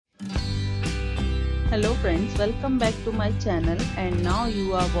Hello friends, welcome back to my channel and now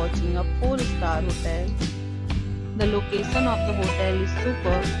you are watching a 4-star hotel. The location of the hotel is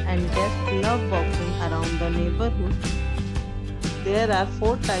superb and guests love walking around the neighborhood. There are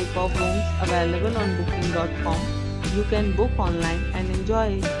 4 types of rooms available on booking.com. You can book online and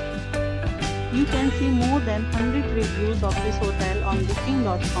enjoy it. You can see more than 100 reviews of this hotel on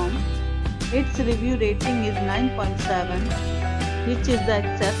booking.com. Its review rating is 9.7, which is the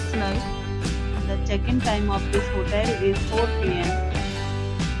exceptional. The check-in time of this hotel is 4 p.m.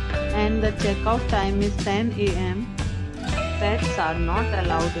 and the check-out time is 10 a.m. Pets are not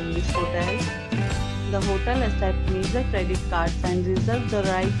allowed in this hotel. The hotel accepts major credit cards and reserves the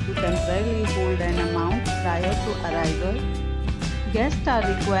right to temporarily hold an amount prior to arrival. Guests are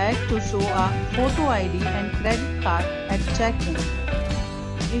required to show a photo ID and credit card at check-in.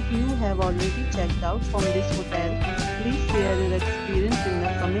 If you have already checked out from this hotel, please share your experience in the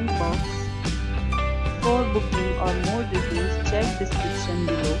comment box. For booking or more details, check description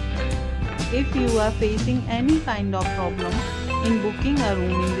below. If you are facing any kind of problem in booking a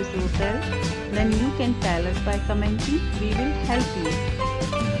room in this hotel, then you can tell us by commenting. We will help you.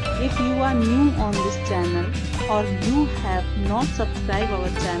 If you are new on this channel or you have not subscribed our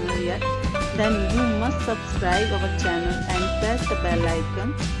channel yet, then you must subscribe our channel and press the bell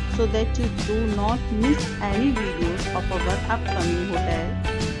icon so that you do not miss any videos of our upcoming hotel.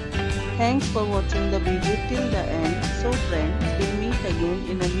 Thanks for watching the video till the end. So friends, we'll meet again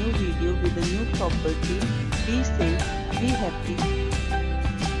in a new video with a new property. Be safe, be happy.